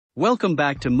Welcome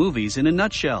back to Movies in a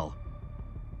Nutshell.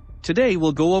 Today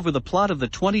we'll go over the plot of the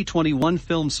 2021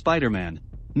 film Spider-Man: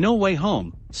 No Way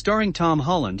Home, starring Tom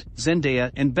Holland,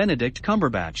 Zendaya and Benedict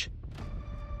Cumberbatch.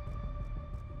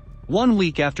 1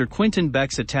 week after Quentin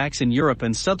Beck's attacks in Europe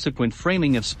and subsequent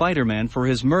framing of Spider-Man for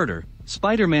his murder,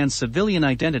 Spider-Man's civilian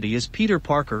identity as Peter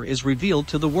Parker is revealed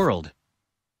to the world.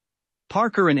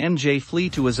 Parker and MJ flee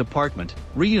to his apartment,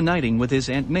 reuniting with his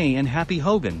Aunt May and Happy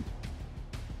Hogan.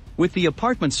 With the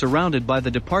apartment surrounded by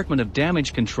the Department of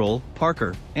Damage Control,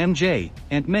 Parker, MJ,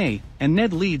 Aunt May, and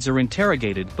Ned Leeds are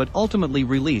interrogated but ultimately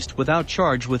released without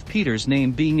charge, with Peter's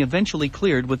name being eventually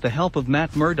cleared with the help of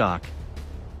Matt Murdock.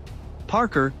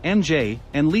 Parker, MJ,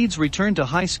 and Leeds return to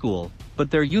high school, but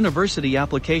their university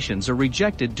applications are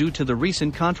rejected due to the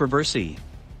recent controversy.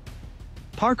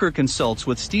 Parker consults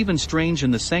with Stephen Strange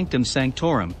in the Sanctum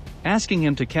Sanctorum, asking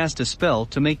him to cast a spell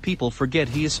to make people forget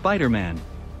he is Spider-Man.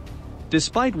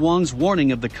 Despite Wong's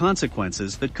warning of the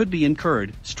consequences that could be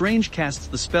incurred, Strange casts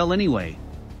the spell anyway.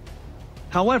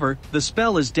 However, the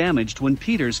spell is damaged when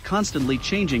Peter's constantly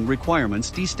changing requirements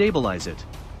destabilize it.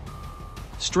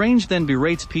 Strange then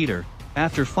berates Peter,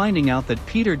 after finding out that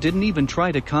Peter didn't even try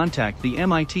to contact the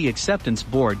MIT acceptance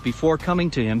board before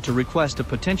coming to him to request a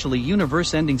potentially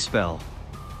universe-ending spell.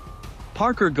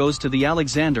 Parker goes to the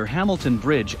Alexander Hamilton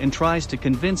Bridge and tries to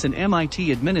convince an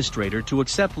MIT administrator to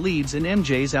accept Leeds and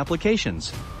MJ's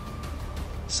applications.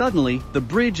 Suddenly, the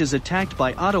bridge is attacked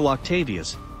by Otto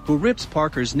Octavius, who rips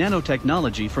Parker's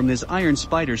nanotechnology from his Iron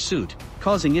Spider suit,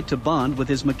 causing it to bond with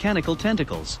his mechanical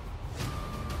tentacles.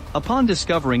 Upon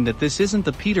discovering that this isn't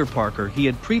the Peter Parker he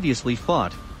had previously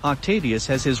fought, Octavius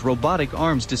has his robotic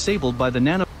arms disabled by the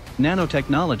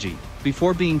nanotechnology,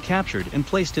 before being captured and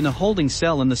placed in a holding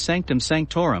cell in the Sanctum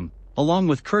Sanctorum, along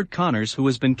with Kurt Connors, who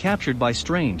has been captured by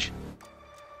Strange.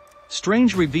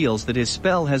 Strange reveals that his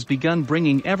spell has begun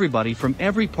bringing everybody from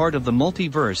every part of the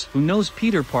multiverse who knows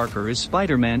Peter Parker is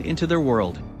Spider-Man into their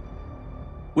world.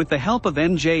 With the help of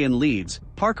MJ and Leeds,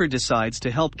 Parker decides to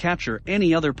help capture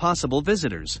any other possible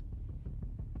visitors.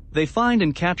 They find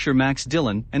and capture Max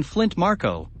Dillon and Flint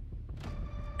Marko.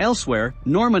 Elsewhere,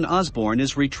 Norman Osborn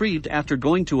is retrieved after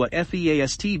going to a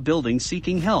FEAST building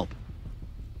seeking help.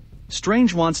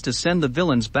 Strange wants to send the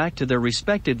villains back to their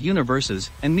respective universes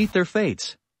and meet their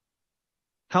fates.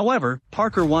 However,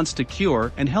 Parker wants to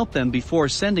cure and help them before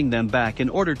sending them back in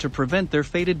order to prevent their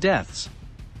fated deaths.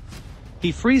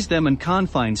 He frees them and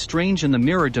confines Strange in the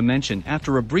mirror dimension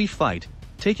after a brief fight,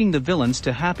 taking the villains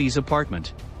to Happy's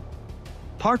apartment.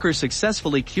 Parker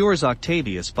successfully cures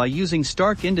Octavius by using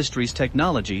Stark Industries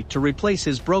technology to replace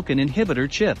his broken inhibitor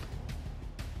chip.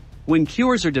 When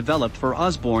cures are developed for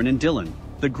Osborn and Dillon,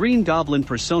 the Green Goblin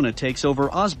persona takes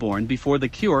over Osborn before the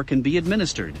cure can be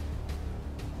administered.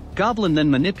 Goblin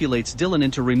then manipulates Dillon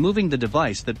into removing the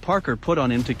device that Parker put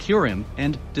on him to cure him,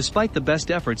 and, despite the best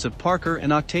efforts of Parker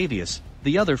and Octavius,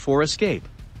 the other four escape.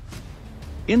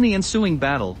 In the ensuing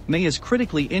battle, May is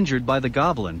critically injured by the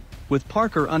Goblin, with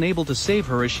Parker unable to save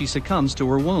her as she succumbs to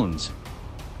her wounds.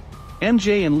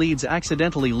 MJ and Leeds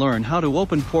accidentally learn how to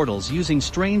open portals using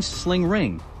Strange's sling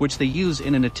ring, which they use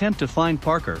in an attempt to find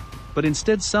Parker, but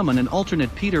instead summon an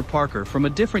alternate Peter Parker from a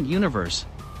different universe.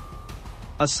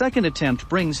 A second attempt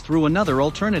brings through another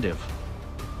alternative.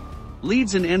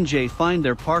 Leeds and MJ find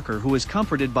their Parker, who is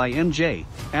comforted by MJ,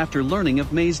 after learning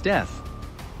of May's death.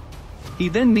 He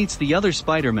then meets the other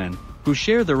Spider-Men, who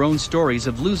share their own stories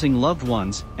of losing loved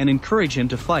ones and encourage him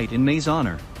to fight in May's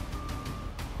honor.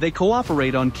 They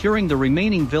cooperate on curing the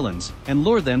remaining villains and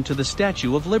lure them to the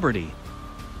Statue of Liberty.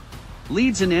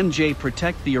 Leeds and MJ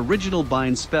protect the original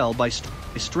bind spell by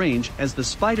Strange as the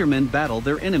Spider-Men battle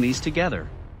their enemies together.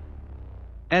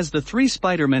 As the three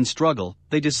Spider-Men struggle,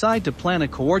 they decide to plan a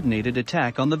coordinated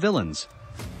attack on the villains.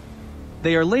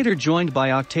 They are later joined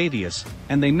by Octavius,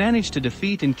 and they manage to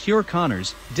defeat and cure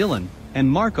Connors, Dillon, and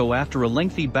Marko after a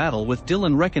lengthy battle, with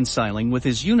Dillon reconciling with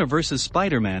his universe's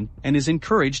Spider-Man and is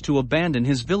encouraged to abandon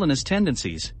his villainous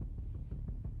tendencies.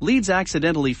 Leeds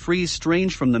accidentally frees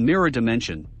Strange from the mirror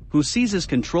dimension, who seizes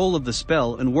control of the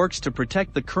spell and works to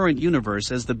protect the current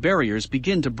universe as the barriers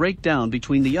begin to break down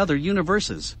between the other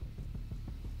universes.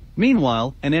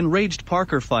 Meanwhile, an enraged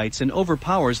Parker fights and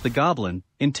overpowers the Goblin,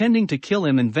 intending to kill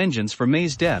him in vengeance for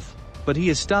May's death, but he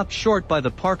is stopped short by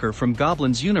the Parker from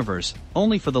Goblin's universe,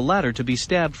 only for the latter to be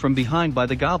stabbed from behind by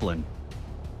the Goblin.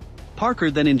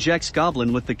 Parker then injects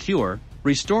Goblin with the cure,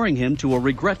 restoring him to a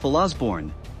regretful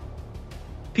Osborn.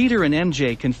 Peter and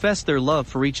MJ confess their love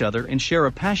for each other and share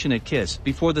a passionate kiss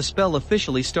before the spell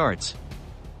officially starts.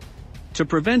 To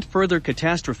prevent further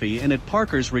catastrophe and at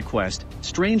Parker's request,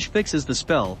 Strange fixes the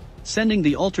spell, sending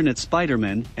the alternate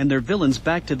Spider-Men and their villains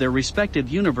back to their respective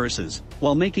universes,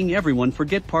 while making everyone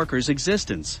forget Parker's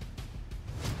existence.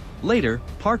 Later,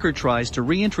 Parker tries to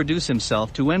reintroduce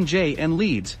himself to MJ and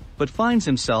leads, but finds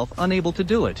himself unable to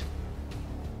do it.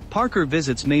 Parker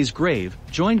visits May's grave,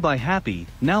 joined by Happy,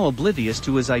 now oblivious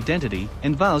to his identity,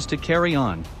 and vows to carry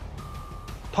on.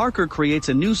 Parker creates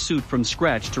a new suit from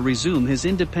scratch to resume his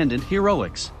independent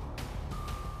heroics.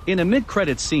 In a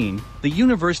mid-credits scene, the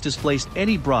universe-displaced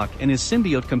Eddie Brock and his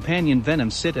symbiote companion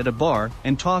Venom sit at a bar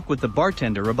and talk with the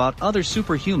bartender about other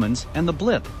superhumans and the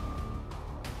blip.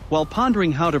 While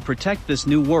pondering how to protect this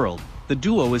new world, the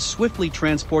duo is swiftly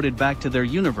transported back to their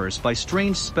universe by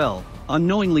strange spell,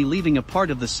 unknowingly leaving a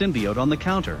part of the symbiote on the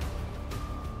counter.